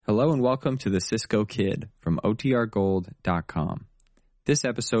Hello and welcome to the Cisco Kid from OTRGold.com. This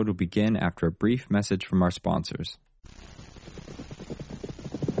episode will begin after a brief message from our sponsors.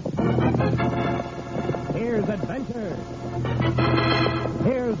 Here's adventure.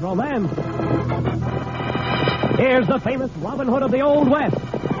 Here's romance. Here's the famous Robin Hood of the Old West.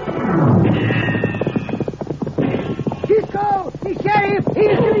 Cisco! The sheriff!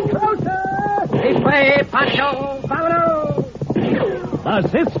 He's getting closer! This way, Pancho! Vámonos! The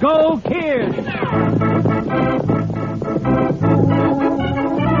Cisco Kid.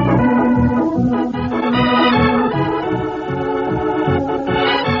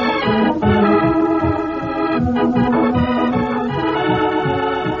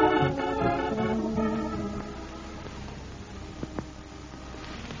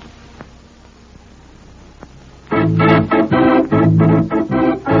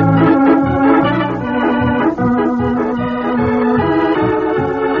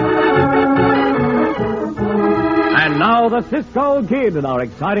 The Cisco Kid in our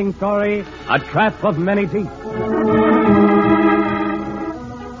exciting story, A Trap of Many Teeth.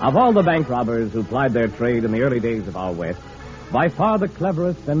 Of all the bank robbers who plied their trade in the early days of our West, by far the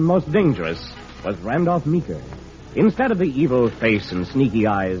cleverest and most dangerous was Randolph Meeker. Instead of the evil face and sneaky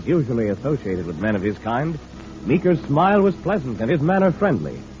eyes usually associated with men of his kind, Meeker's smile was pleasant and his manner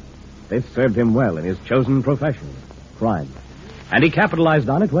friendly. This served him well in his chosen profession, crime, and he capitalized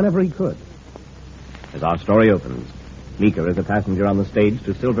on it whenever he could. As our story opens, Meeker is a passenger on the stage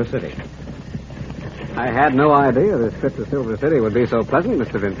to Silver City. I had no idea this trip to Silver City would be so pleasant,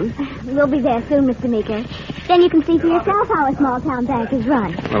 Mr. Vincent. We'll be there soon, Mr. Meeker. Then you can see for yourself how a small-town bank is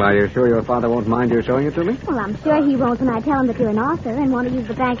run. Well, are you sure your father won't mind you showing it to me? Well, I'm sure he won't when I tell him that you're an author and want to use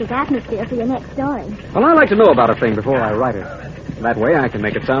the bank's atmosphere for your next story. Well, I like to know about a thing before I write it. That way I can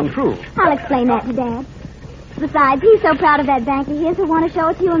make it sound true. I'll explain that to Dad. Besides, he's so proud of that bank of his, he'll want to show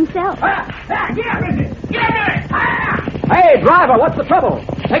it to you himself. Get up, Vincent! Get up there! Hey, driver, what's the trouble?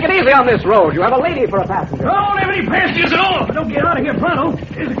 Take it easy on this road. You have a lady for a passenger. Don't have any passengers at all. Don't get out of here pronto.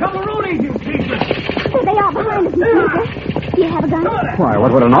 There's a couple of road agents, Jesus. Here they are behind us, Mr. Meeker. Do you have a gun? Why,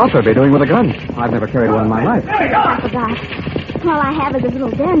 what would an author be doing with a gun? I've never carried one in my life. There you I are. forgot. All I have is a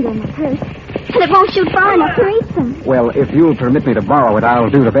little derringer in my purse. And it won't shoot far enough to reach them. Well, if you'll permit me to borrow it, I'll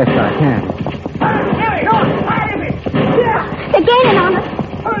do the best I can. There you go. Fire is it? Yeah. They're gaining on us.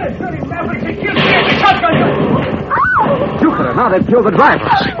 Hurry, dirty mavericks. They killed the shotgun gun. Oh! Jupiter, now they've killed the driver.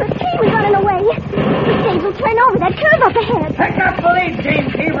 The team is running away. The stage will turn over. That curve up ahead. Pick up the lead,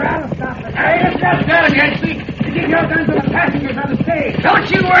 gamekeeper. I'll stop it. Hey, let's not got him, Yancy. You give your gun to the passengers on the stage. Don't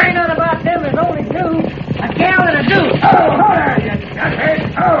you worry none about them. There's only two. A gal and a dude. Oh, there, you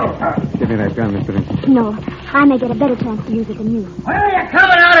nuthead. Oh. Give me that gun, Mr. Vincent. No, I may get a better chance to use it than you. Where are you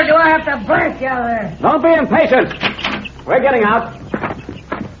coming out, or do I have to blast you out there? Don't be impatient. We're getting out.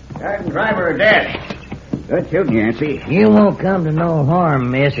 Guard and driver are dead. Good shooting, Yancy. You won't come to no harm,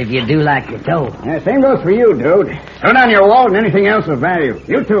 miss, if you do like you're told. Yeah, same goes for you, dude. Throw down your wallet and anything else of value.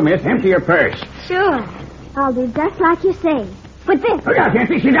 You too, miss. Empty your purse. Sure. I'll do just like you say. With this. Look out,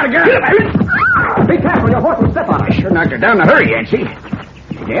 Yancy. She's got a gun. Be careful, your horse will step on it. Sure knocked her down in a hurry, Yancy.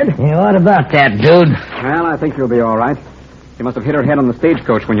 You dead? Yeah, what about that, dude? Well, I think you'll be all right. You must have hit her head on the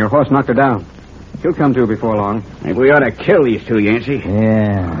stagecoach when your horse knocked her down. She'll come to before long. Maybe we ought to kill these two, Yancy.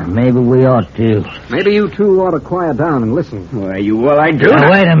 Yeah, maybe we ought to. Maybe you two ought to quiet down and listen. Why, you well-eyed dude.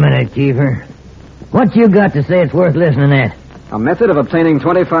 Now, wait a minute, Kiefer. What you got to say it's worth listening at? A method of obtaining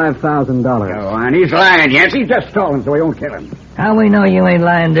 $25,000. Oh, and he's lying, Yancy. Just stalling so we won't kill him. How we know you ain't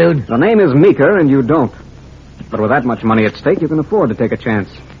lying, dude? The name is Meeker, and you don't. But with that much money at stake, you can afford to take a chance.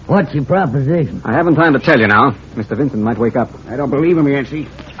 What's your proposition? I haven't time to tell you now. Mr. Vincent might wake up. I don't believe him, Yancy.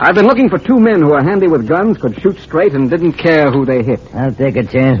 I've been looking for two men who are handy with guns, could shoot straight, and didn't care who they hit. I'll take a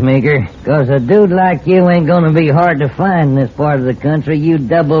chance, Meeker. 'Cause a dude like you ain't gonna be hard to find in this part of the country. You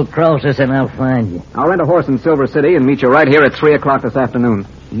double-cross us and I'll find you. I'll rent a horse in Silver City and meet you right here at 3 o'clock this afternoon.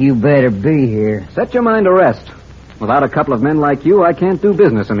 You better be here. Set your mind to rest. Without a couple of men like you, I can't do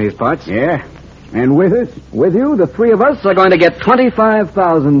business in these parts. Yeah? And with us? With you, the three of us are going to get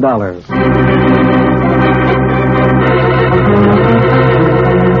 $25,000.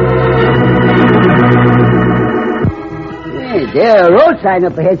 Hey, there's a road sign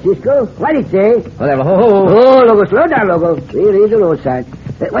up ahead, Cisco. What did it say? Whatever. Oh, Logo, slow down, Logo. Read the road sign.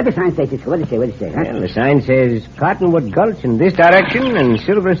 What did the sign say, Cisco? What did it say? Huh? Well, the sign says Cottonwood Gulch in this direction and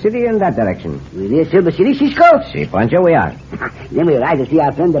Silver City in that direction. We near Silver City, Cisco? Si, Pancho, we are. Then we'll ride to see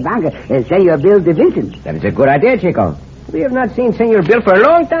our friend the banker and send your bill to Vincent. That is a good idea, Chico. We have not seen Senor Bill for a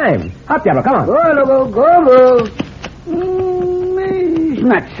long time. Hop, Diablo, come on. Go, Logo, go. It's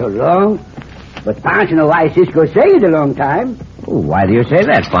not so long. But Pancho know why Cisco say it's a long time. Oh, why do you say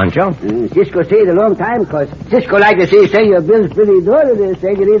that, Pancho? Cisco stayed a long time because Cisco like to see Senor Bill's pretty daughter, the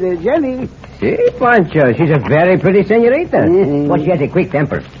Senorita Jenny. See, Pancho, she's a very pretty senorita. But she has a quick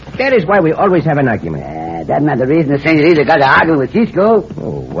temper. That is why we always have an argument. That's not the reason the Senorita got to argue with Cisco.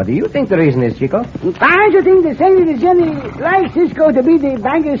 Oh, what do you think the reason is, Chico? Pancho thinks the Senorita Jenny likes Cisco to be the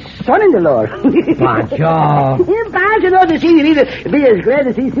banker's son-in-law. Pancho. Pancho knows the Senorita be as glad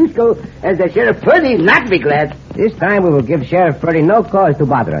to see Cisco as the Sheriff Purdy not be glad. This time we will give Sheriff Purdy no cause to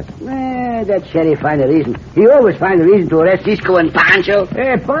bother us. That sheriff find a reason. He always finds a reason to arrest Cisco and Pancho.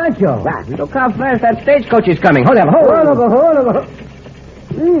 Hey, Pancho. What? Look how fast that stagecoach is coming. Hold on.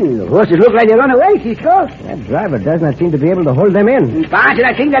 The horses look like they run away, Cisco. That driver does not seem to be able to hold them in. Pancho,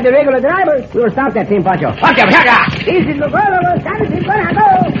 I think that's the regular driver. We will stop that team, Pancho. Watch out, This is the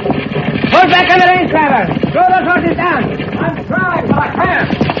Hold back on the reins, driver. Throw those horses down. I'm trying, but I can't.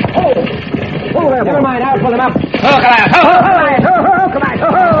 Never mind, I'll pull them up.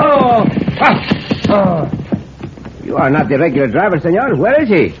 You are not the regular driver, senor. Where is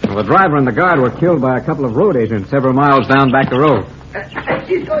he? Well, the driver and the guard were killed by a couple of road agents several miles down back the road.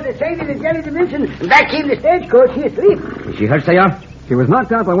 Cisco, the Senorita Jenny Dimension. Back came the stagecoach. She asleep. Is she hurt, senor? She was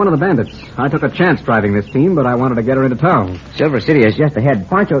knocked out by one of the bandits. I took a chance driving this team, but I wanted to get her into town. Silver City is just ahead.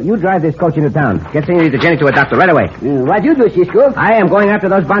 Pancho, you drive this coach into town. Get Senorita Jenny to a doctor right away. What you do, Cisco? I am going after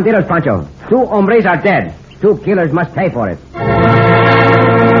those bandidos, Pancho. 2 hombres are dead. 2 killers must pay for it.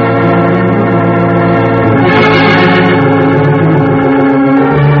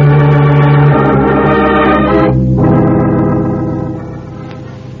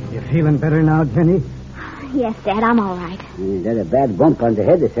 You feeling better now, Jenny? Yes, Dad, I'm all right. That's a bad bump on the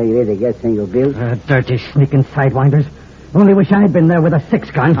head the Senorita gets, Senor Bill. Dirty, sneaking sidewinders. Only wish I'd been there with a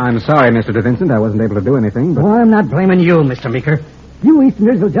 6-gun. I'm sorry, Mr. De Vincent. I wasn't able to do anything, but... Oh, I'm not blaming you, Mr. Meeker. You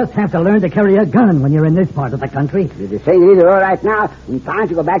Easterners will just have to learn to carry a gun when you're in this part of the country. The Senorita all right now, and time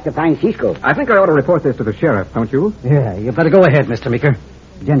to go back to find Cisco. I think I ought to report this to the sheriff, don't you? Yeah, you better go ahead, Mr. Meeker.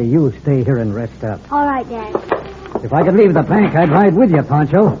 Jenny, you stay here and rest up. All right, Dad. If I could leave the bank, I'd ride with you,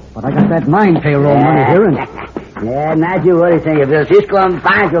 Pancho. But I got that mine payroll money here, and... not you worry, Senor Bill. Cisco and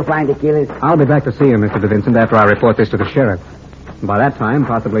Pancho find the killers. I'll be back to see you, Mr. De Vincent, after I report this to the sheriff. By that time,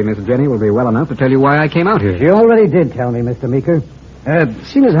 possibly Miss Jenny will be well enough to tell you why I came out here. She already did tell me, Mr. Meeker.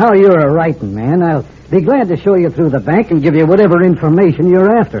 Seeing as how you're a writing man, I'll be glad to show you through the bank and give you whatever information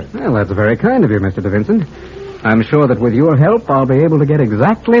you're after. Well, that's very kind of you, Mr. De Vincent. I'm sure that with your help, I'll be able to get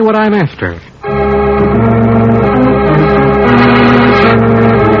exactly what I'm after.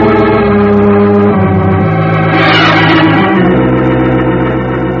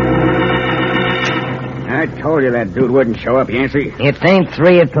 I told you that dude wouldn't show up, Yancey. It ain't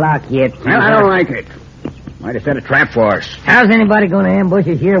 3 o'clock yet. Well, I don't like it. Might have set a trap for us. How's anybody going to ambush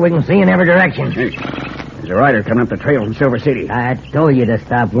us here? We can see in every direction. Hey, there's a rider coming up the trail from Silver City. I told you to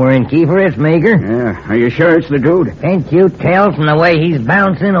stop worrying, Kiefer. It's Meeker. Yeah, are you sure it's the dude? Can't you tell from the way he's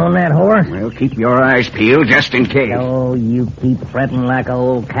bouncing on that horse? Well, keep your eyes peeled just in case. Oh, you keep fretting like an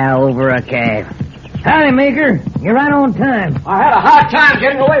old cow over a calf. Howdy, Meeker. You're right on time. I had a hard time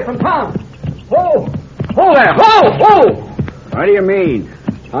getting away from town. Whoa! Whoa there! Whoa! What do you mean?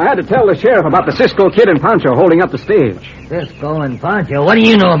 I had to tell the sheriff about the Cisco Kid and Pancho holding up the stage. Cisco and Pancho. What do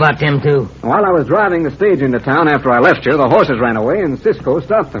you know about them two? While I was driving the stage into town after I left here, the horses ran away and Cisco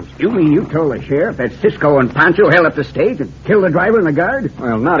stopped them. You mean you told the sheriff that Cisco and Pancho held up the stage and killed the driver and the guard?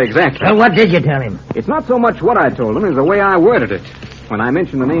 Well, not exactly. Well, what did you tell him? It's not so much what I told him as the way I worded it. When I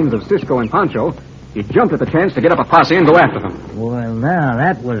mentioned the names of Cisco and Pancho, he jumped at the chance to get up a posse and go after them. Well, now,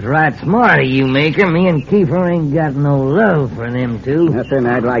 that was right smart of you, Meeker. Me and Kiefer ain't got no love for them two. Nothing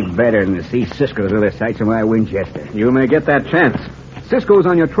I'd like better than to see Cisco's little sights in my Winchester. You may get that chance. Cisco's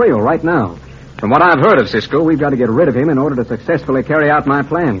on your trail right now. From what I've heard of Cisco, we've got to get rid of him in order to successfully carry out my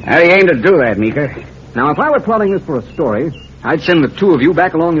plan. How do you aim to do that, Meeker? Now, if I were plotting this for a story, I'd send the 2 of you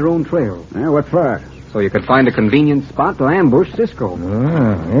back along your own trail. What for? So you could find a convenient spot to ambush Cisco.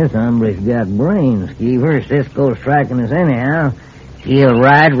 Oh, this hombre's got brains, Kiefer. Cisco's tracking us anyhow. He'll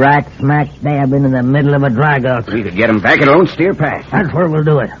ride right smack dab into the middle of a dry gulch. We could get him back at Lone Steer Pass. That's where we'll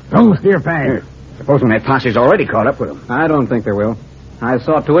do it. Lone Steer Pass. Here. Supposing that posse's already caught up with him. I don't think they will. I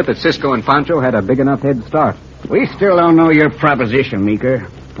saw to it that Cisco and Pancho had a big enough head start. We still don't know your proposition, Meeker.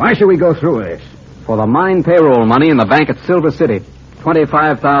 Why should we go through with this? For the mine payroll money in the bank at Silver City.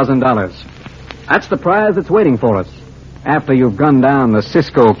 $25,000. That's the prize that's waiting for us after you've gunned down the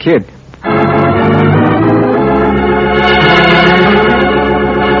Cisco Kid.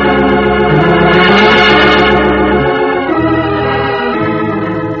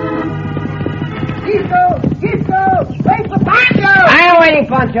 Cisco! Wait for Pancho! I'm waiting,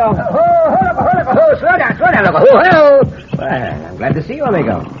 Pancho. Hold up. Slow down. Look. you,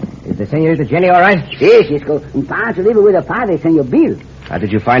 amigo. Is the senorita Jenny all right? Si, Cisco. Pancho leave with a padre, Senor Bill. How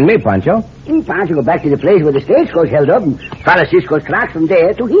did you find me, Pancho? Pancho go back to the place where the stagecoach held up and follow Cisco's tracks from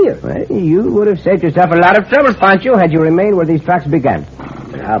there to here. Well, you would have saved yourself a lot of trouble, Pancho, had you remained where these tracks began.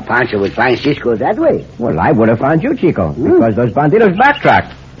 How Pancho would find Cisco that way? Well, I would have found you, Chico, because those bandidos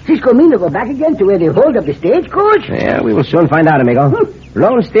backtracked. Cisco mean to go back again to where they hold up the stagecoach? Yeah, we will soon find out, amigo.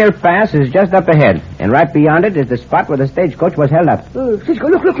 Lone Steer Pass is just up ahead, and right beyond it is the spot where the stagecoach was held up. Cisco,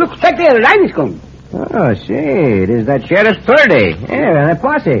 look. Back there, the line is coming. Oh, see, it is that Sheriff Purdy. Yeah, and that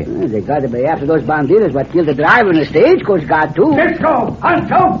posse. They got to be after those bandidos what killed the driver and the stagecoach got, too. Cisco!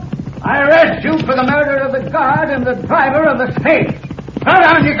 Pancho! I arrest you for the murder of the guard and the driver of the stage. Throw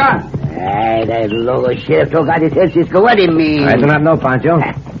down your gun. Hey, that logo sheriff took out his head, Cisco. What do you mean? I do not know, Pancho.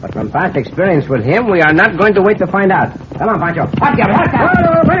 But from past experience with him, we are not going to wait to find out. Come on, Pancho. Hot, Diablo, hot,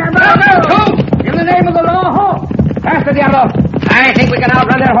 In the name of the law, halt! Faster, Diablo. I think we can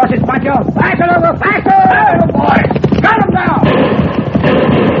outrun their horses, Pancho. Faster, Logo, faster! Oh, boys! Cut them down!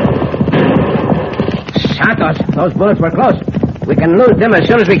 Santos, those bullets were close. We can lose them as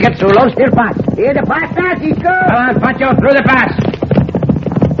soon as we get through Lone Steer Pass. Here the pass now, Cisco. Come on, Pancho, through the pass.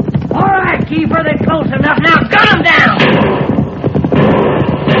 All right, keeper, they're close enough. Now gun them down!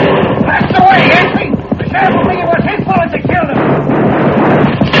 That's the way, Yancy! The sheriff will think it was his bullets that killed him!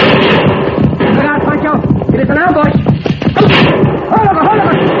 Look out, Pancho. It is an ambush. Hold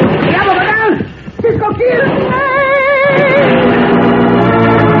on! Diablo, go down! Cisco, kill!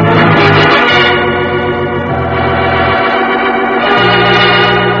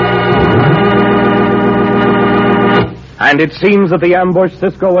 And it seems that the ambush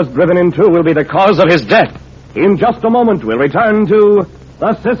Cisco was driven into will be the cause of his death. In just a moment, we'll return to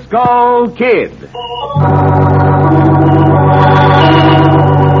the Cisco Kid.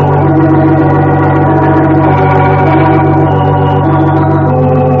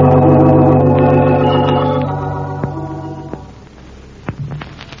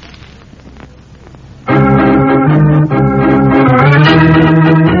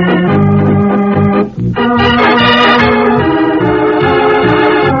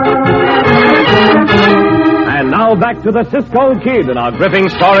 Back to the Cisco Kid in our gripping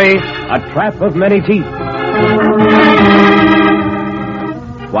story, A Trap of Many Teeth.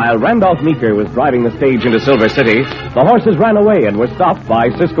 While Randolph Meeker was driving the stage into Silver City, the horses ran away and were stopped by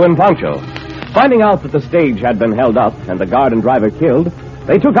Cisco and Pancho. Finding out that the stage had been held up and the guard and driver killed,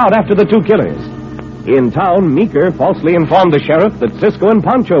 they took out after the two killers. In town, Meeker falsely informed the sheriff that Cisco and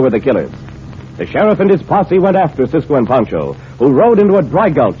Pancho were the killers. The sheriff and his posse went after Cisco and Pancho, who rode into a dry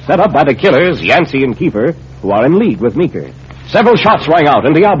gulch set up by the killers, Yancey and Kiefer, who are in league with Meeker. Several shots rang out,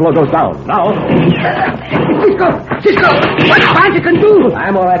 and Diablo goes down. Now... Cisco! What Pancho can do?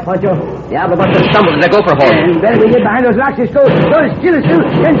 I'm all right, Pancho. Diablo must have stumbled as they go for home. And better we get behind those rocks, Cisco. Those killers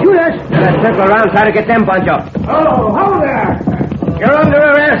can shoot us. Let's circle around, try to get them, Pancho. Oh, hold there! You're under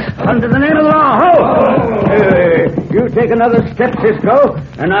arrest. Under the name of the law. You take another step, Cisco,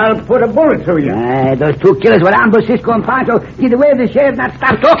 and I'll put a bullet through you. Those two killers will ambush Cisco and Pancho. Get away if the sheriff not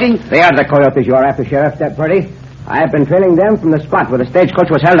stop talking. They are the coyotes you are after, Sheriff, that Purdy. I have been trailing them from the spot where the stagecoach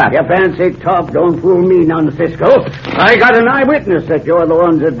was held up. Your fancy talk don't fool me none, Cisco. I got an eyewitness that you're the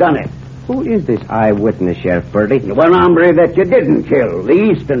ones that done it. Who is this eyewitness, Sheriff Purdy? The one hombre that you didn't kill, the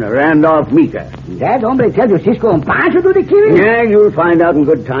Easterner, Randolph Meeker. That hombre tell you Cisco and Pancho do the killing? Yeah, you'll find out in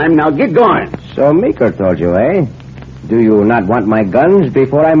good time. Now get going. So Meeker told you, eh? Do you not want my guns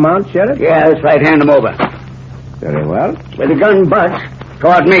before I mount, Sheriff? Yeah, that's right. Hand them over. Very well. With the gun butts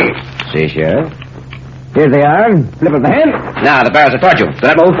toward me. See, Sheriff. Here they are. Flip of the hand. Now, the barrels are toward you. Do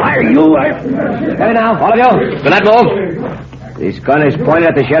not move. Fire you. Steady now, all of you. Do not move. This gun is pointed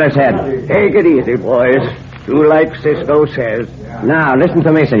at the sheriff's head. Take it easy, boys. Do like Cisco says. Now, listen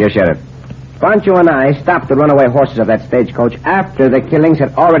to me, Senor Sheriff. Pancho and I stopped the runaway horses of that stagecoach after the killings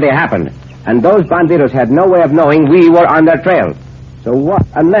had already happened. And those bandidos had no way of knowing we were on their trail. So what,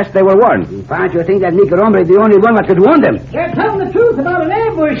 unless they were warned? Pancho think that Meeker hombre is the only one that could warn them. They're telling the truth about an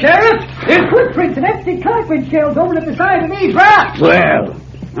ambush, Sheriff. There's footprints and empty cartridge shells over at the side of these rocks. Well,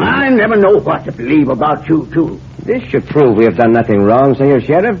 I never know what to believe about you two. This should prove we have done nothing wrong, Senor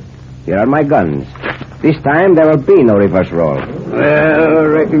Sheriff. Here are my guns. This time there will be no reverse roll. Well, I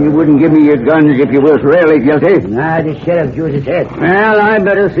reckon you wouldn't give me your guns if you was really guilty. Nah, the sheriff used his head. Well, I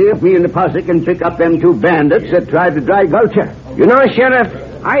better see if me and the posse can pick up them two bandits that tried to dry gulch you. You know,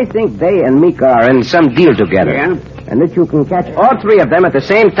 Sheriff, I think they and Meeker are in some deal together. Yeah? And that you can catch all three of them at the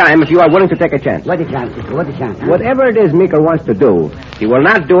same time if you are willing to take a chance. What a chance, Cisco, what a chance. Huh? Whatever it is Meeker wants to do, he will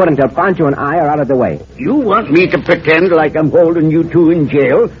not do it until Pancho and I are out of the way. You want me to pretend like I'm holding you two in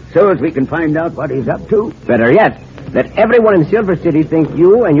jail so as we can find out what he's up to? Better yet, Let everyone in Silver City think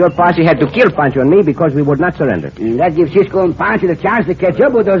you and your posse had to kill Pancho and me because we would not surrender. That gives Cisco and Pancho the chance to catch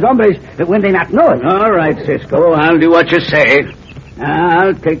up with those hombres when they not know it. All right, Cisco. I'll do what you say.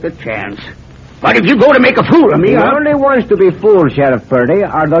 I'll take the chance. But if you go to make a fool of me, The only ones to be fooled, Sheriff Purdy,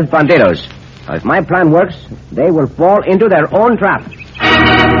 are those bandidos. If my plan works, they will fall into their own trap.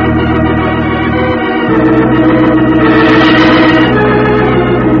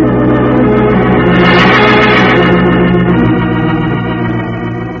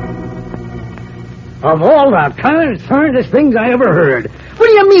 Of all the darndest things I ever heard. What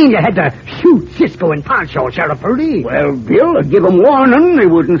do you mean you had to shoot Cisco and Pancho, Sheriff Purdy? Well, Bill, I give them warning they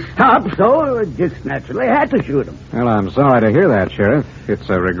wouldn't stop, so I just naturally had to shoot them. Well, I'm sorry to hear that, Sheriff. It's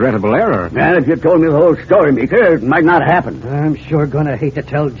a regrettable error. Well, if you told me the whole story, Meeker, it might not happen. I'm sure gonna hate to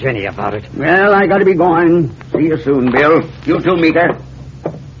tell Jenny about it. Well, I gotta be going. See you soon, Bill. You too, Meeker.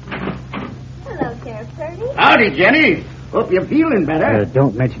 Hello, Sheriff Purdy. Howdy, Jenny. Hope you're feeling better.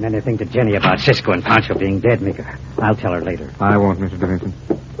 Don't mention anything to Jenny about Cisco and Pancho being dead, Meeker. I'll tell her later. I won't, Mr. DeVincent.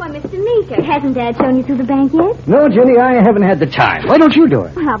 Why, Mr. Meeker, hasn't Dad shown you through the bank yet? No, Jenny, I haven't had the time. Why don't you do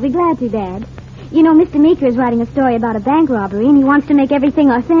it? Well, I'll be glad to, Dad. You know, Mr. Meeker is writing a story about a bank robbery, and he wants to make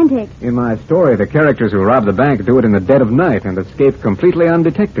everything authentic. In my story, the characters who rob the bank do it in the dead of night and escape completely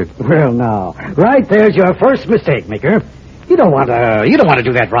undetected. Well, now, right there's your first mistake, Meeker. You don't want to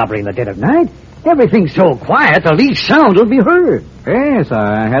do that robbery in the dead of night. Everything's so quiet, the least sound will be heard. Yes,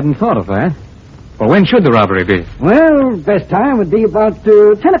 I hadn't thought of that. Well, when should the robbery be? Well, best time would be about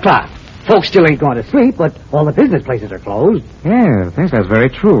 10 o'clock. Folks still ain't going to sleep, but all the business places are closed. Yes, that's very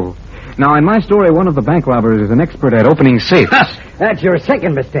true. Now, in my story, one of the bank robbers is an expert at opening safes. That's your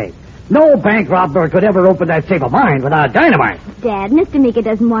second mistake. No bank robber could ever open that safe of mine without dynamite. Dad, Mr. Meeker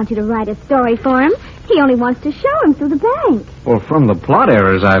doesn't want you to write a story for him. He only wants to show him through the bank. Well, from the plot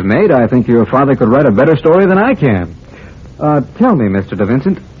errors I've made, I think your father could write a better story than I can. Tell me, Mr.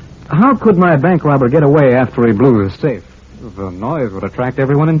 DeVincent, how could my bank robber get away after he blew the safe? The noise would attract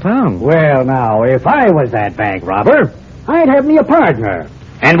everyone in town. Well, now, if I was that bank robber, I'd have me a partner.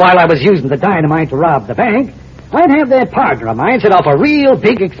 And while I was using the dynamite to rob the bank, I'd have that partner of mine set off a real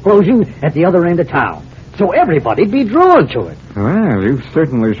big explosion at the other end of town. So everybody'd be drawn to it. Well, you've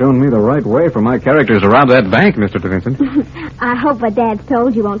certainly shown me the right way for my characters to rob that bank, Mr. DeVincent. I hope what Dad's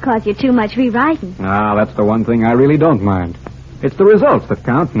told you won't cause you too much rewriting. That's the one thing I really don't mind. It's the results that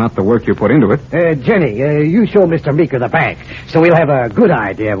count, not the work you put into it. Jenny, you show Mr. Meeker the bank, so we'll have a good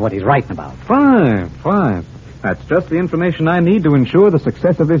idea of what he's writing about. Fine. That's just the information I need to ensure the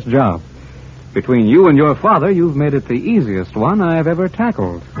success of this job. Between you and your father, you've made it the easiest one I've ever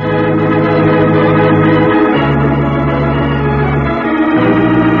tackled.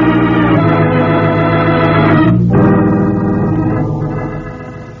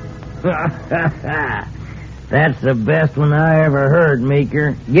 That's the best one I ever heard,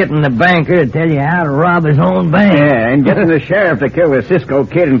 Meeker. Getting the banker to tell you how to rob his own bank. Yeah, and getting the sheriff to kill the Cisco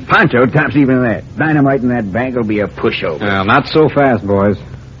Kid and Pancho tops even that. Dynamite in that bank will be a pushover. Well, not so fast, boys.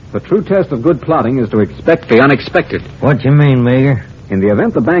 The true test of good plotting is to expect the unexpected. What you mean, Meeker? In the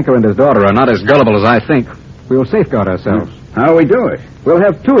event the banker and his daughter are not as gullible as I think, we'll safeguard ourselves. How'll we do it? We'll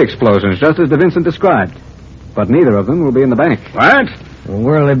have 2 explosions, just as DeVincent described. But neither of them will be in the bank. What?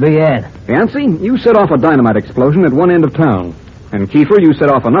 Where'll they be at? Yancy, you set off a dynamite explosion at one end of town. And Kiefer, you set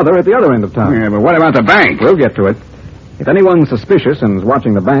off another at the other end of town. Yeah, but what about the bank? We'll get to it. If anyone's suspicious and is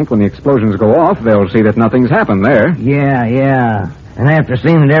watching the bank when the explosions go off, they'll see that nothing's happened there. Yeah. And after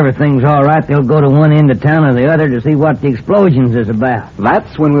seeing that everything's all right, they'll go to one end of town or the other to see what the explosions is about.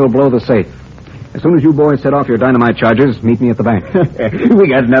 That's when we'll blow the safe. As soon as you boys set off your dynamite charges, meet me at the bank. We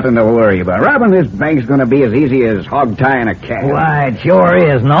got nothing to worry about. Robbing this bank's going to be as easy as hog tying a cat. Why, it sure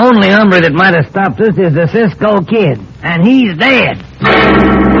is. And the only hombre that might have stopped us is the Cisco Kid. And he's dead.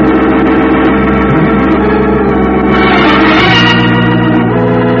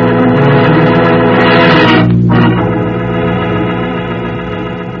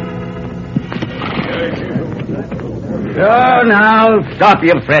 So now, stop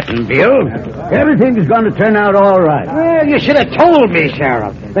your fretting, Bill. Everything's going to turn out all right. Well, you should have told me,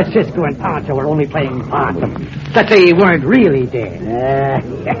 Sheriff, that Cisco and Pancho were only playing possum. That they weren't really dead.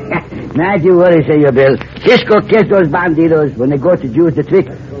 Not you worry, Senor Bill. Cisco kissed those bandidos when they go to use the trick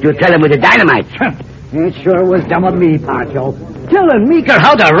to tell them with the dynamite. It sure was dumb of me, Pancho. Telling Meeker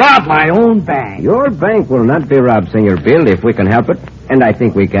how to rob my own bank. Your bank will not be robbed, Senor Bill, if we can help it. And I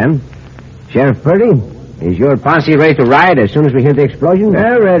think we can. Sheriff Purdy, is your posse ready to ride as soon as we hear the explosion?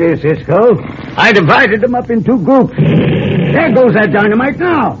 They're ready, Cisco. I divided them up in 2 groups. There goes that dynamite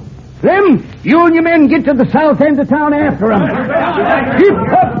now. Slim, you and your men get to the south end of town after them. Keep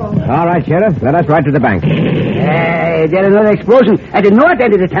up. All right, Sheriff. Let us ride to the bank. Hey, there's another explosion at the north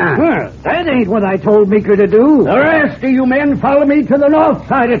end of the town. Well, that ain't what I told Meeker to do. The rest of you men follow me to the north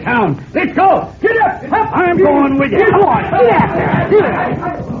side of town. Let's go. Get up. I'm going with you. Come on.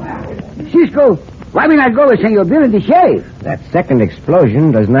 Cisco, why we not go with Senor Bill and the sheriff? That second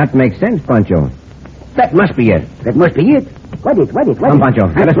explosion does not make sense, Pancho. That must be it. That must be it. What is? Come, Pancho.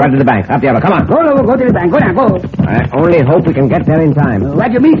 Let us ride to the bank. Up the other. Come on. Go to the bank. Go down, go. I only hope we can get there in time. What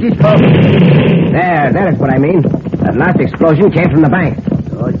do you mean, Cisco? There is what I mean. That last explosion came from the bank.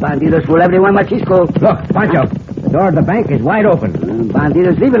 Those bandidos fool everyone but Cisco. Look, Pancho. The door of the bank is wide open.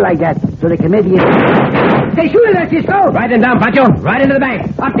 Bandidos leave it like that so they can maybe... They shooting at Cisco. Ride them down, Pancho. Right into the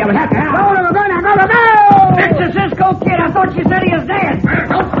bank. Up the other. Go! Mr. Cisco Kid, I thought you said he was dead.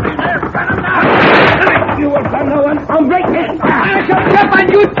 You will find no one. Hombre. I shall jump on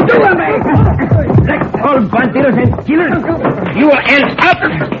you, two of me. Let all bandidos and killers. You will end up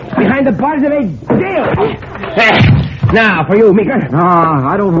behind the bars of a jail. Now, for you, Meeker. No,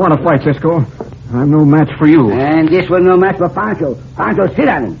 I don't want to fight, Cisco. I'm no match for you. And this was no match for Pancho. Pancho, sit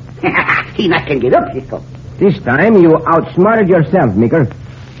on him. He not can get up, Cisco. This time you outsmarted yourself, Meeker.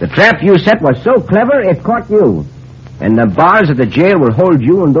 The trap you set was so clever it caught you. And the bars of the jail will hold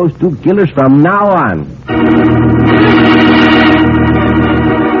you and those two killers from now on.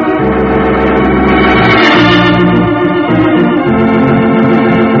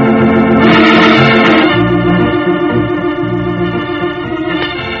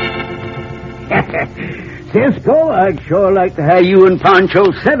 Cisco, I'd sure like to have you and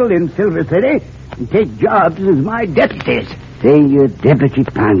Pancho settle in Silver City and take jobs as my deputies. Say you're Deputy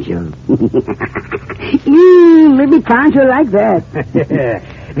Pancho. Maybe Pancho like that.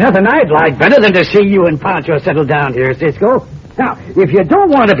 Nothing I'd like better than to see you and Pancho settle down here, Cisco. Now, if you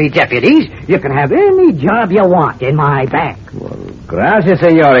don't want to be deputies, you can have any job you want in my bank. Well, gracias,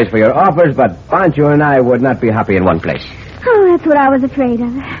 senores, for your offers, but Pancho and I would not be happy in one place. Oh, that's what I was afraid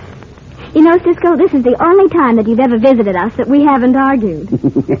of. You know, Cisco, this is the only time that you've ever visited us that we haven't argued.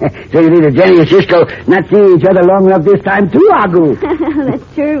 So you need a Jenny and Cisco not seeing each other long enough this time to argue.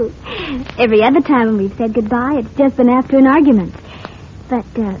 That's true. Every other time when we've said goodbye, it's just been after an argument. But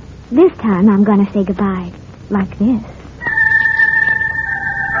this time I'm going to say goodbye like this.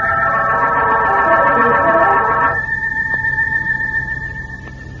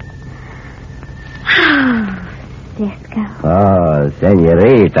 Cisco. Oh,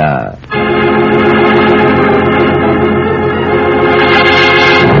 senorita.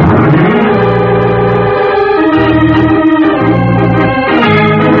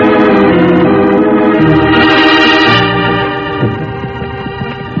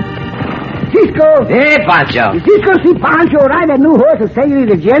 Cisco! Hey, Pancho. Cisco see Pancho ride that new horse of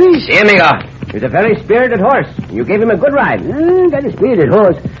Senorita Jenny? Si, amigo. He's a very spirited horse. You gave him a good ride. That is spirited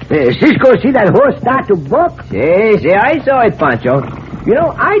horse. Cisco see that horse start to buck? Si, I saw it, Pancho. You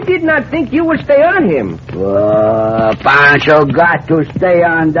know, I did not think you would stay on him. Pancho got to stay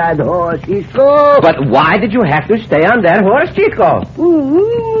on that horse, Cisco. But why did you have to stay on that horse, Chico?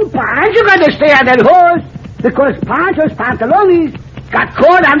 Pancho got to stay on that horse because Pancho's pantalones got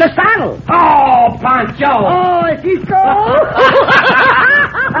caught on the saddle. Oh, Pancho! Oh, Cisco!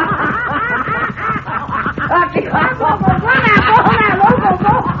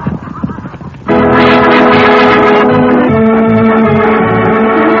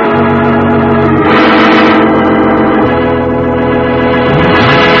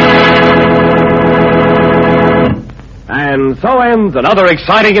 And so ends another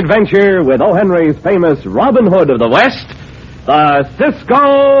exciting adventure with O. Henry's famous Robin Hood of the West, the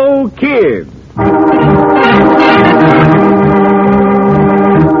Cisco Kid.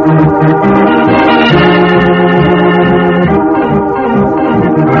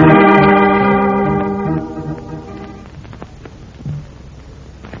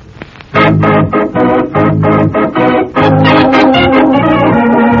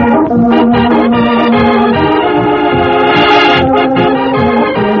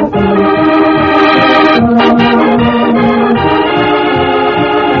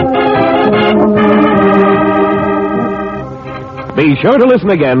 Be sure to listen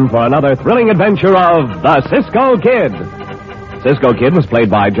again for another thrilling adventure of the Cisco Kid. Cisco Kid was played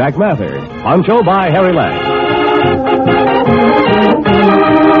by Jack Mather, Pancho by Harry Lang.